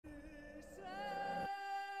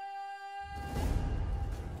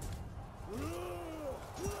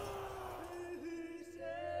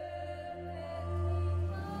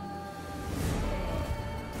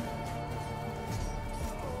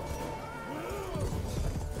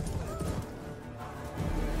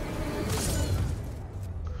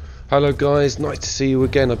Hello guys, nice to see you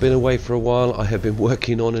again. I've been away for a while. I have been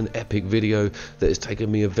working on an epic video that has taken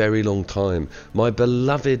me a very long time. My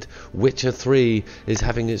beloved Witcher 3 is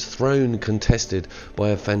having its throne contested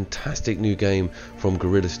by a fantastic new game from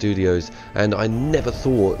Guerrilla Studios, and I never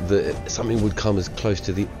thought that something would come as close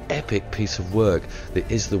to the epic piece of work that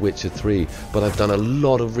is The Witcher 3. But I've done a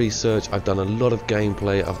lot of research, I've done a lot of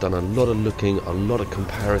gameplay, I've done a lot of looking, a lot of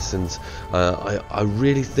comparisons. I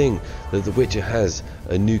really think that The Witcher has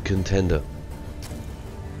a new contender.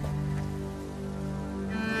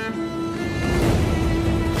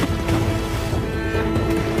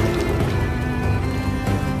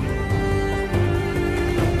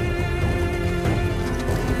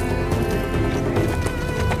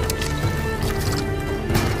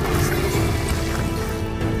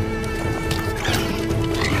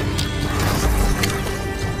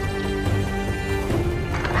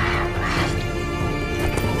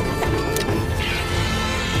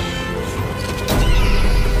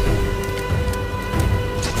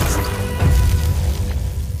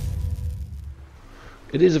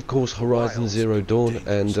 It is of course Horizon Zero Dawn,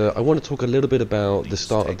 and I want to talk a little bit about the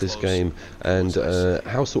start of this game and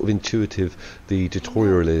how sort of intuitive the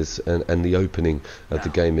tutorial is and the opening of the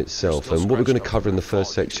game itself. And what we're going to cover in the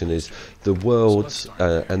first section is the worlds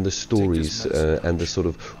and the stories and the sort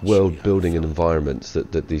of world building and environments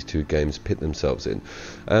that these two games pit themselves in.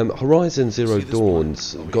 Horizon Zero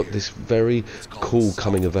Dawn's got this very cool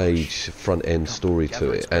coming of age front end story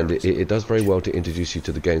to it, and it does very well to introduce you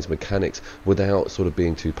to the game's mechanics without sort of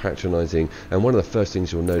being too patronizing. And one of the first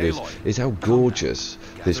things you'll notice is how gorgeous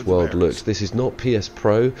this world looks. This is not PS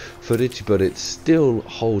Pro footage, but it still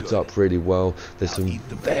holds up really well. There's some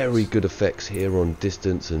very good effects here on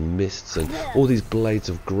distance and mists, and all these blades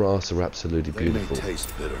of grass are absolutely beautiful. They may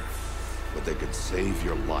taste bitter, but they could save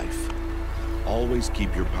your life. Always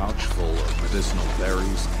keep your pouch full of medicinal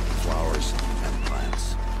berries, flowers, and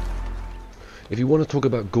plants. If you want to talk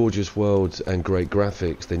about gorgeous worlds and great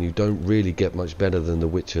graphics, then you don't really get much better than The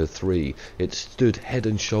Witcher 3. It stood head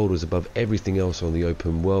and shoulders above everything else on the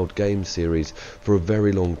open world game series for a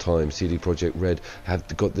very long time. CD Projekt Red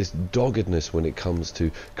have got this doggedness when it comes to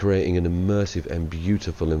creating an immersive and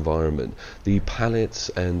beautiful environment. The palettes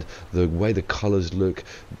and the way the colours look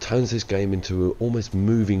turns this game into an almost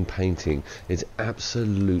moving painting. It's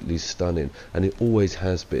absolutely stunning, and it always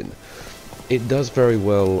has been. It does very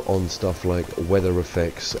well on stuff like weather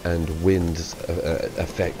effects and wind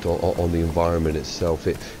effect on the environment itself.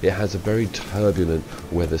 It has a very turbulent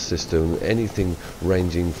weather system, anything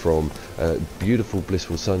ranging from beautiful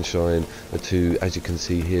blissful sunshine to, as you can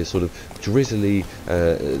see here, sort of drizzly,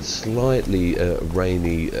 slightly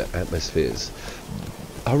rainy atmospheres.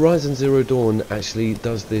 Horizon Zero Dawn actually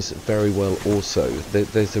does this very well also.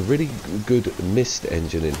 There's a really good mist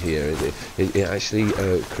engine in here. It actually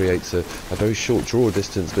creates a very short draw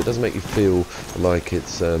distance, but it doesn't make you feel like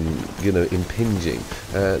it's you know, impinging.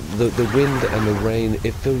 The wind and the rain,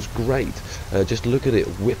 it feels great. Just look at it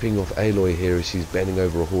whipping off Aloy here as she's bending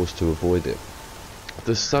over a horse to avoid it.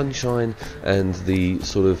 The sunshine and the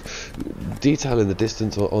sort of detail in the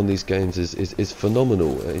distance on these games is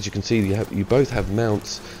phenomenal. As you can see, you both have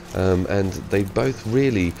mounts, and they both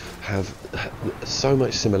really have so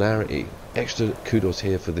much similarity. Extra kudos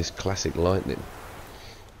here for this classic lightning.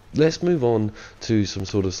 Let's move on to some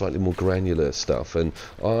sort of slightly more granular stuff, and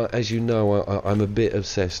as you know, I'm a bit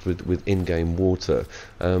obsessed with in-game water.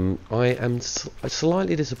 I am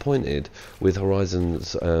slightly disappointed with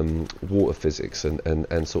Horizon's water physics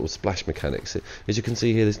and sort of splash mechanics. As you can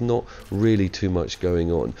see here, there's not really too much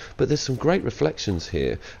going on, but there's some great reflections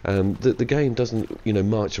here. The game doesn't, you know,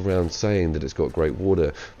 march around saying that it's got great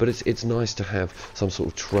water, but it's nice to have some sort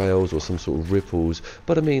of trails or some sort of ripples,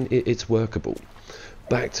 but I mean, it's workable.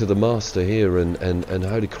 Back to the master here, and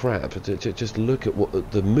holy crap, just look at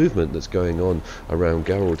what the movement that's going on around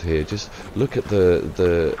Geralt here. Just look at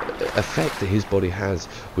the effect that his body has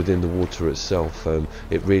within the water itself.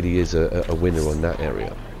 It really is a winner on that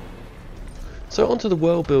area. So onto the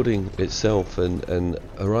world building itself, and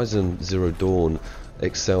Horizon Zero Dawn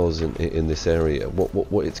excels in this area.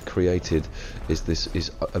 What it's created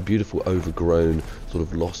is a beautiful overgrown sort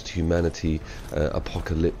of lost humanity,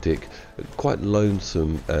 apocalyptic, quite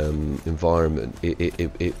lonesome environment.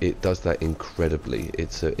 It does that incredibly.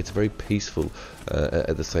 It's very peaceful,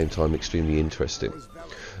 at the same time extremely interesting.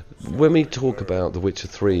 When we talk about The Witcher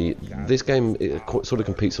 3, this game sort of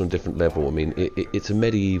competes on a different level. I mean, it's a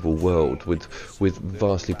medieval world with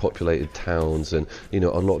vastly populated towns, and you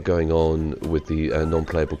know, a lot going on with the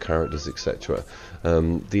non-playable characters, etc.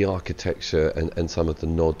 The architecture and some of the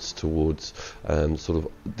nods towards sort of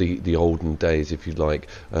the olden days, if you like,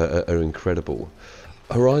 are incredible.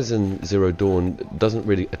 Horizon Zero Dawn doesn't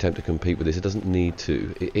really attempt to compete with this. It doesn't need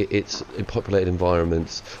to. It's in populated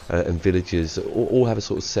environments and villages all have a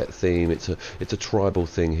sort of set theme. It's a tribal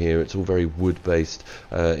thing here. It's all very wood based.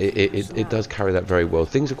 It does carry that very well.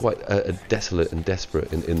 Things are quite desolate and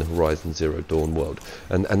desperate in the Horizon Zero Dawn world,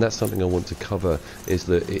 and that's something I want to cover. Is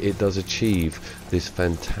that it does achieve this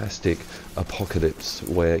fantastic apocalypse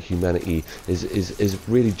where humanity is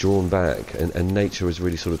really drawn back and nature is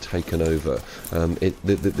really sort of taken over.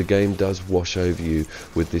 The game does wash over you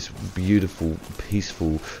with this beautiful,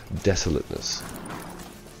 peaceful desolateness.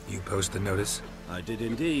 You post the notice? I did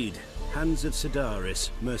indeed. Hands of Sidaris,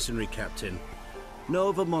 mercenary captain. Know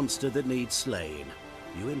of a monster that needs slaying.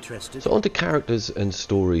 You interested? So on to characters and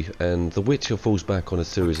story, and The Witcher falls back on a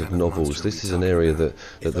series of novels. This is an area that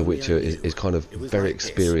The Witcher is kind of very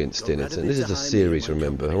experienced in it, and this is a series,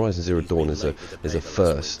 remember. Horizon Zero Dawn is a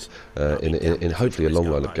first in hopefully a long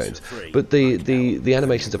line of games. But the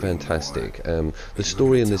animations are fantastic. The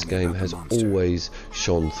story in this game has always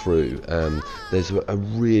shone through. There's a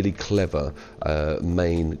really clever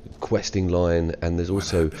main questing line, and there's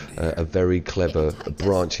also a very clever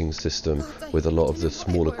branching system with a lot of the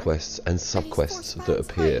smaller quests and sub-quests that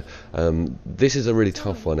appear. This is a really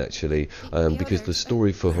tough one actually, because the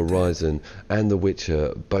story for Horizon and The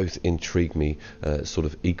Witcher both intrigue me sort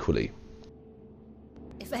of equally.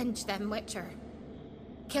 Avenge them, Witcher.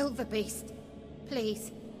 Kill the beast,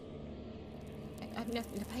 please. I've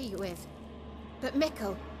nothing to pay you with. But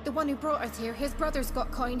Mikkel, the one who brought us here, his brother's got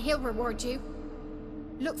coin, he'll reward you.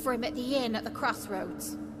 Look for him at the inn at the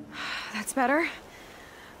crossroads. That's better.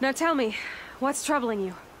 Now tell me, what's troubling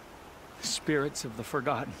you? Spirits of the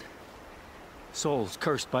forgotten. Souls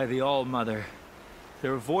cursed by the All-Mother.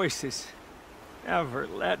 Their voices never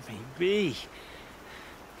let me be.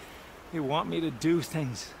 They want me to do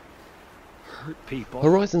things. Hurt people.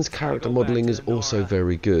 Horizon's character modelling is also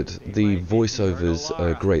very good. The voiceovers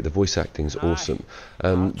are great, the voice acting is awesome.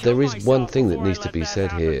 There is one thing that needs to be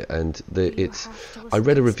said here, and I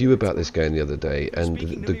read a review about this game the other day, and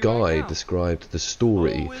the guy described the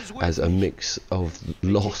story as a mix of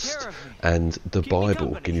Lost and the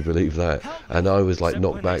Bible. Can you believe that? And I was like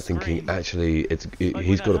knocked back thinking, actually,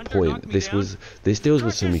 he's got a point. This deals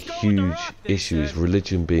with some huge issues,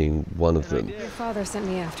 religion being one of them. Your father sent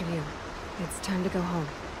me after you. It's time to go home.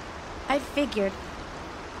 I figured.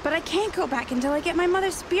 But I can't go back until I get my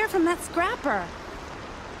mother's spear from that scrapper.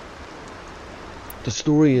 The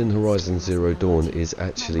story in Horizon Zero Dawn is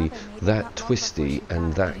actually that twisty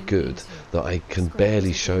and that good that I can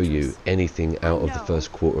barely show you anything out of the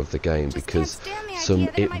first quarter of the game, because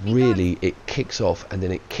it kicks off and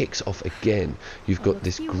then it kicks off again. You've got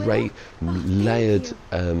this great layered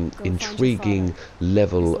intriguing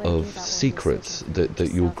level of secrets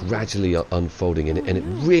that you're gradually unfolding, and it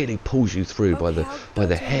really pulls you through by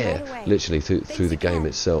the hair, literally through the game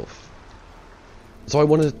itself. So I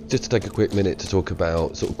wanted just to take a quick minute to talk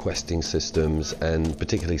about sort of questing systems, and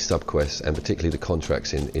particularly subquests, and particularly the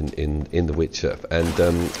contracts in The Witcher. And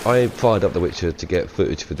I fired up The Witcher to get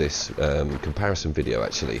footage for this comparison video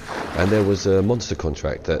actually, and there was a monster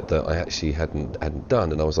contract that I actually hadn't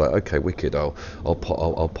done, and I was like, okay, wicked, I'll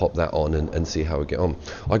pop that on and see how I get on.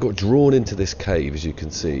 I got drawn into this cave, as you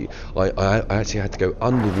can see. I actually had to go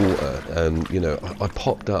underwater. You know, I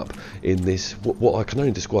popped up in this what I can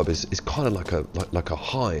only describe as kind of like a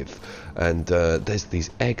hive, and there's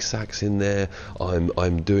these egg sacs in there.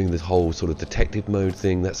 I'm doing this whole sort of detective mode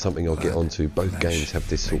thing. That's something I'll get onto. Both games have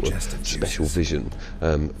this sort of special vision.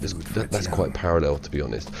 That's quite parallel, to be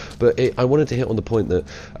honest. But I wanted to hit on the point that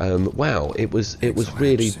wow, it was a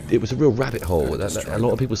real rabbit hole. A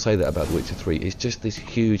lot of people say that about The Witcher 3. It's just this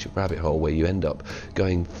huge rabbit hole where you end up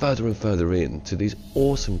going further and further in to these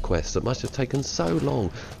awesome quests that must have taken so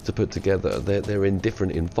long to put together. They're in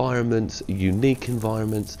different environments, unique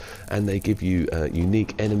environments, and they give you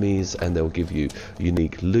unique enemies, and they'll give you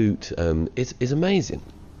unique loot. It's amazing.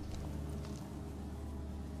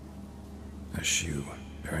 A shoe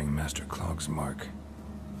bearing Master Clog's mark.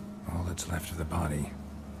 All that's left of the body.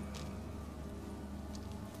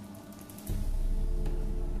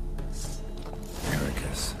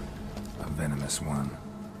 Ericus, a venomous one.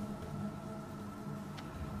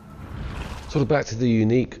 Sort of back to the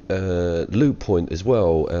unique loot point as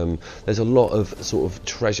well. There's a lot of sort of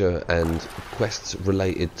treasure and quests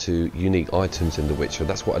related to unique items in The Witcher.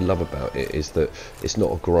 That's what I love about it, is that it's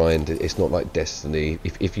not a grind. It's not like Destiny.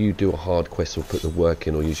 If you do a hard quest or put the work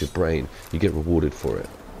in or use your brain, you get rewarded for it.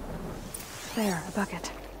 There, a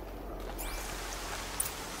bucket.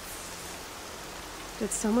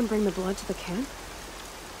 Did someone bring the blood to the camp?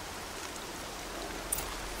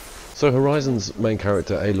 So Horizon's main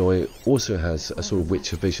character Aloy also has a sort of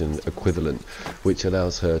Witcher vision equivalent, which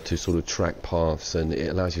allows her to sort of track paths, and it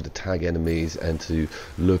allows you to tag enemies and to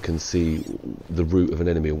look and see the route of an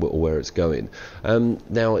enemy or where it's going.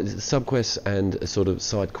 Now, subquests and sort of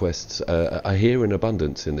side quests are here in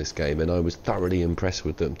abundance in this game, and I was thoroughly impressed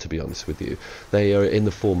with them, to be honest with you. They are in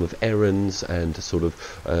the form of errands and sort of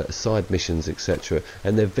side missions, etc.,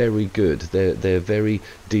 and they're very good. They're very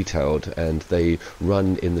detailed, and they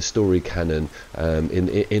run in the story canon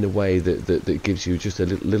in a way that gives you just a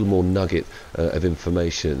little more nugget of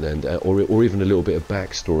information, and or even a little bit of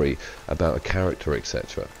backstory about a character,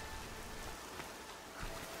 etc.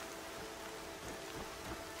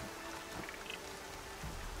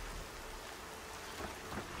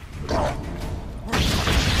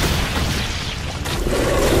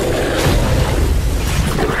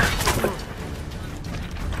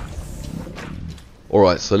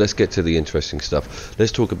 Alright, so let's get to the interesting stuff.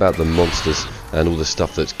 Let's talk about the monsters and all the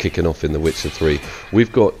stuff that's kicking off in The Witcher 3.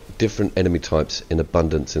 We've got different enemy types in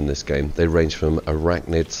abundance in this game. They range from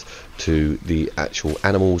arachnids to the actual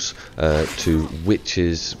animals, to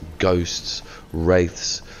witches, ghosts,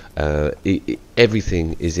 wraiths.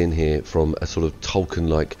 Everything is in here from a sort of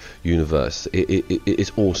Tolkien-like universe.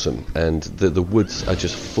 It's awesome, and the woods are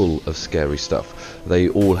just full of scary stuff. They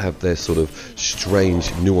all have their sort of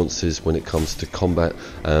strange nuances when it comes to combat.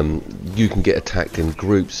 You can get attacked in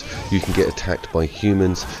groups, you can get attacked by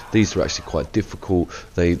humans. These are actually quite difficult.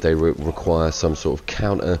 They require some sort of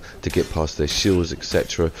counter to get past their shields,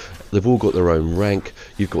 etc. They've all got their own rank.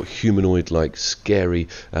 You've got humanoid-like scary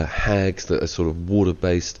hags that are sort of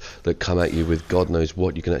water-based, that come at you with God knows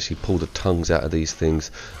what. You can actually pull the tongues out of these things.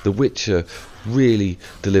 The Witcher really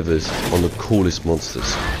delivers on the coolest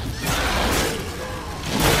monsters.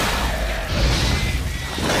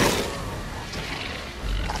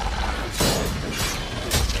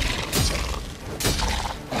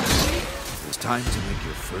 It's time to make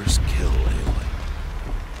your first kill, Aloy.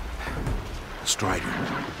 Strider,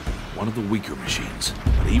 one of the weaker machines,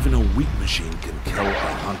 but even a weak machine can kill a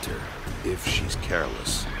hunter if she's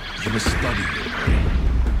careless. You must study your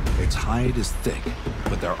prey. Its hide is thick,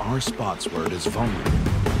 but there are spots where it is vulnerable,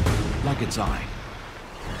 like its eye.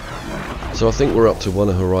 So I think we're up to one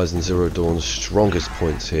of Horizon Zero Dawn's strongest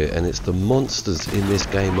points here, and it's the monsters in this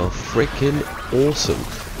game are freaking awesome.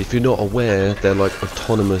 If you're not aware, they're like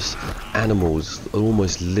autonomous animals,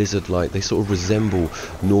 almost lizard-like. They sort of resemble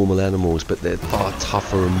normal animals, but they're far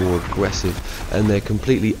tougher and more aggressive, and they're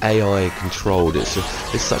completely AI controlled. It's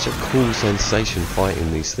such a cool sensation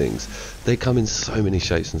fighting these things. They come in so many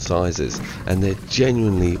shapes and sizes, and they're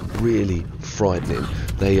genuinely really frightening.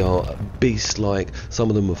 They are beast-like, some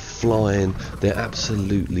of them are flying, they're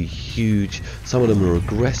absolutely huge, some of them are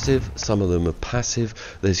aggressive, some of them are passive.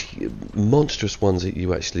 There's monstrous ones that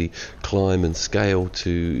you actually climb and scale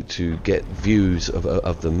to get views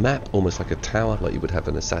of the map, almost like a tower, like you would have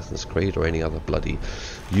in Assassin's Creed or any other bloody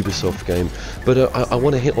Ubisoft game. But I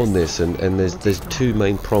want to hit on this, and there's two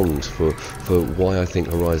main prongs for why I think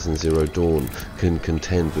Horizon Zero Dawn can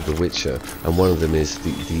contend with The Witcher, and one of them is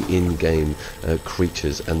the in-game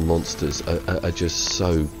creatures and monsters are just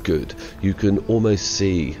so good. You can almost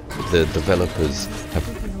see the developers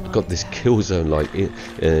have got this Killzone-like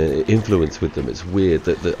influence with them. It's weird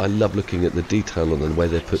that I love looking at the detail on them, the way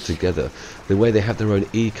they're put together, the way they have their own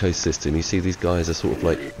ecosystem. You see these guys are sort of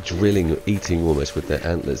like drilling or eating almost with their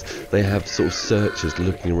antlers. They have sort of searchers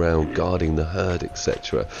looking around, guarding the herd,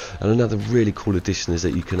 etc. And another really cool addition is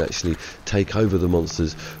that you can actually take over the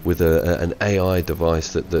monsters with an AI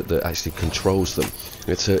device that actually controls them.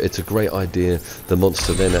 It's a great idea. The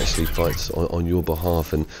monster then actually fights on your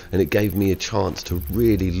behalf, and it gave me a chance to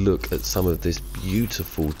really look at some of this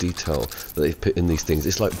beautiful detail that they've put in these things.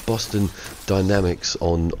 It's like Boston Dynamics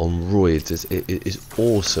on roids. It's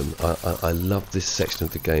awesome. I love this section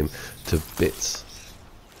of the game to bits.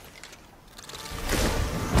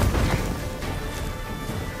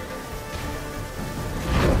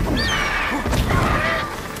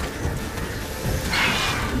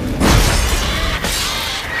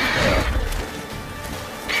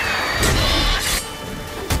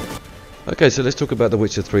 Okay, so let's talk about The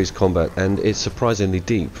Witcher 3's combat, and it's surprisingly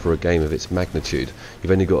deep for a game of its magnitude.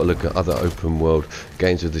 You've only got to look at other open world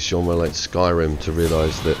games of this genre like Skyrim to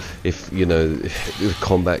realise that if, you know, the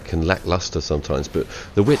combat can lackluster sometimes, but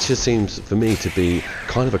The Witcher seems for me to be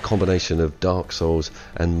kind of a combination of Dark Souls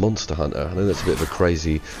and Monster Hunter. I know that's a bit of a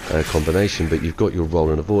crazy combination, but you've got your roll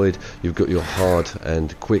and avoid, you've got your hard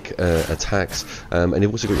and quick attacks, and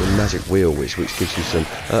you've also got your magic wheel, which gives you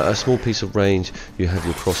a small piece of range. You have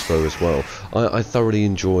your crossbow as well. I thoroughly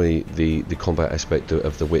enjoy the combat aspect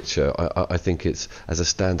of The Witcher. I think it's, as a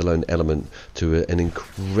standalone element to an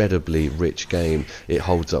incredibly rich game, it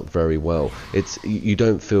holds up very well. You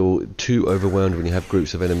don't feel too overwhelmed when you have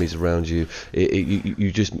groups of enemies around you.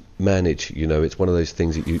 You just manage, you know. It's one of those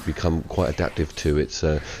things that you become quite adaptive to.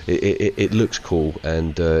 It looks cool,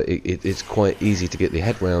 and it's quite easy to get the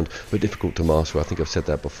head round, but difficult to master. I think I've said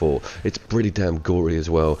that before. It's pretty damn gory as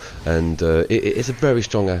well, and it's a very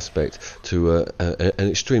strong aspect to an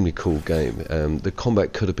extremely cool game. The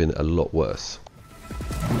combat could have been a lot worse.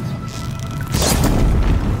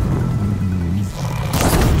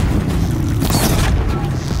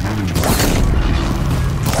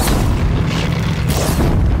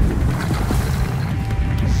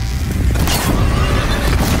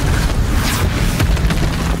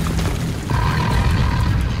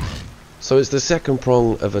 So it's the second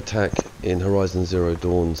prong of attack in Horizon Zero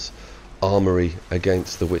Dawn's armory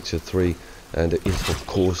against The Witcher 3, and it is of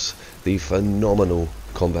course the phenomenal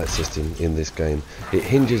combat system in this game. It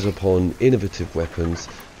hinges upon innovative weapons,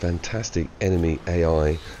 fantastic enemy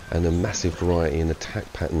AI, and a massive variety in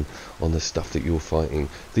attack pattern on the stuff that you're fighting.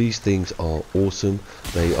 These things are awesome,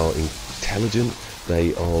 they are intelligent,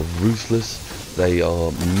 they are ruthless, they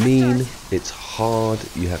are mean, it's hard,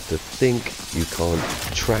 you have to think, you can't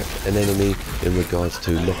track an enemy in regards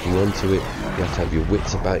to locking onto it, you have to have your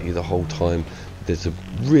wits about you the whole time. There's a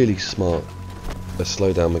really smart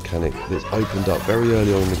slowdown mechanic that's opened up very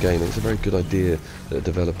early on in the game. It's a very good idea that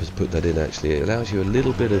developers put that in. Actually, it allows you a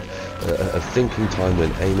little bit of thinking time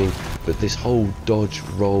when aiming, but this whole dodge,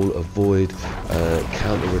 roll, avoid,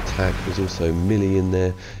 counter attack, there's also melee in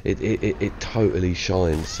there. It totally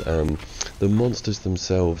shines. The monsters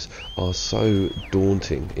themselves are so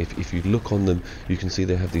daunting. If you look on them, you can see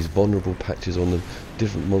they have these vulnerable patches on them.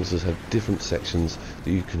 Different monsters have different sections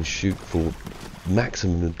that you can shoot for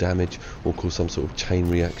maximum damage or cause some sort of chain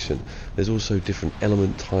reaction. There's also different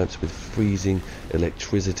element types with freezing,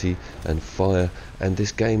 electricity and fire, and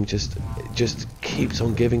this game just keeps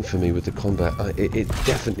on giving for me with the combat. It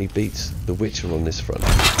definitely beats The Witcher on this front.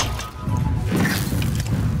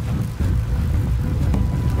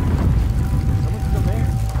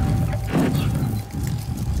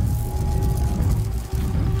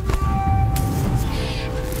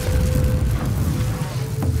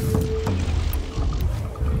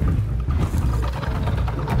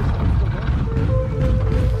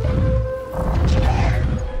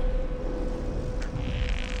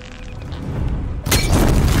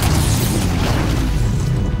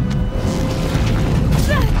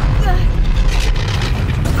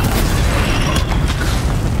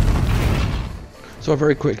 So I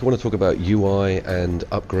very quickly want to talk about UI and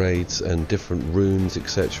upgrades and different runes,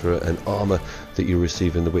 etc., and armor that you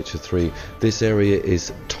receive in The Witcher 3. This area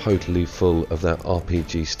is totally full of that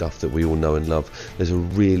RPG stuff that we all know and love. There's a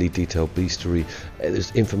really detailed bestiary,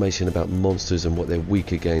 there's information about monsters and what they're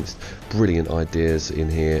weak against, brilliant ideas in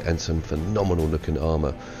here, and some phenomenal looking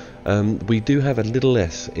armor. We do have a little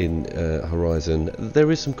less in Horizon.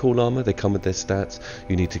 There is some cool armor, they come with their stats,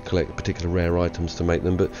 you need to collect particular rare items to make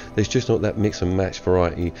them, but there's just not that mix and match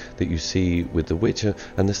variety that you see with The Witcher,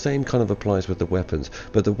 and the same kind of applies with the weapons.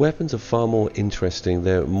 But the weapons are far more interesting,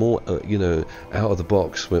 they're more out of the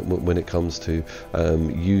box when it comes to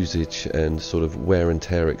usage and sort of wear and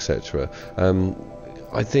tear, etc.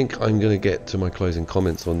 I think I'm going to get to my closing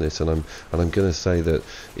comments on this, and I'm going to say that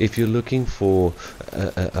if you're looking for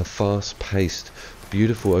a fast-paced,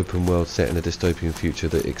 beautiful open world set in a dystopian future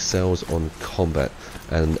that excels on combat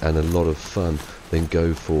and a lot of fun, then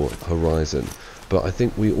go for Horizon. But I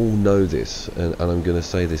think we all know this, and I'm going to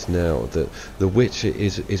say this now, that The Witcher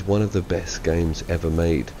is one of the best games ever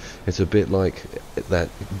made. It's a bit like that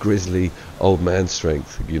grisly old man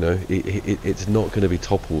strength, you know. It's not going to be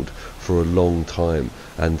toppled for a long time,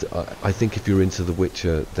 and I think if you're into The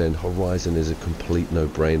Witcher, then Horizon is a complete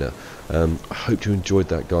no-brainer. I hope you enjoyed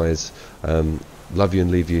that, guys. Love you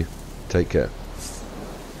and leave you. Take care.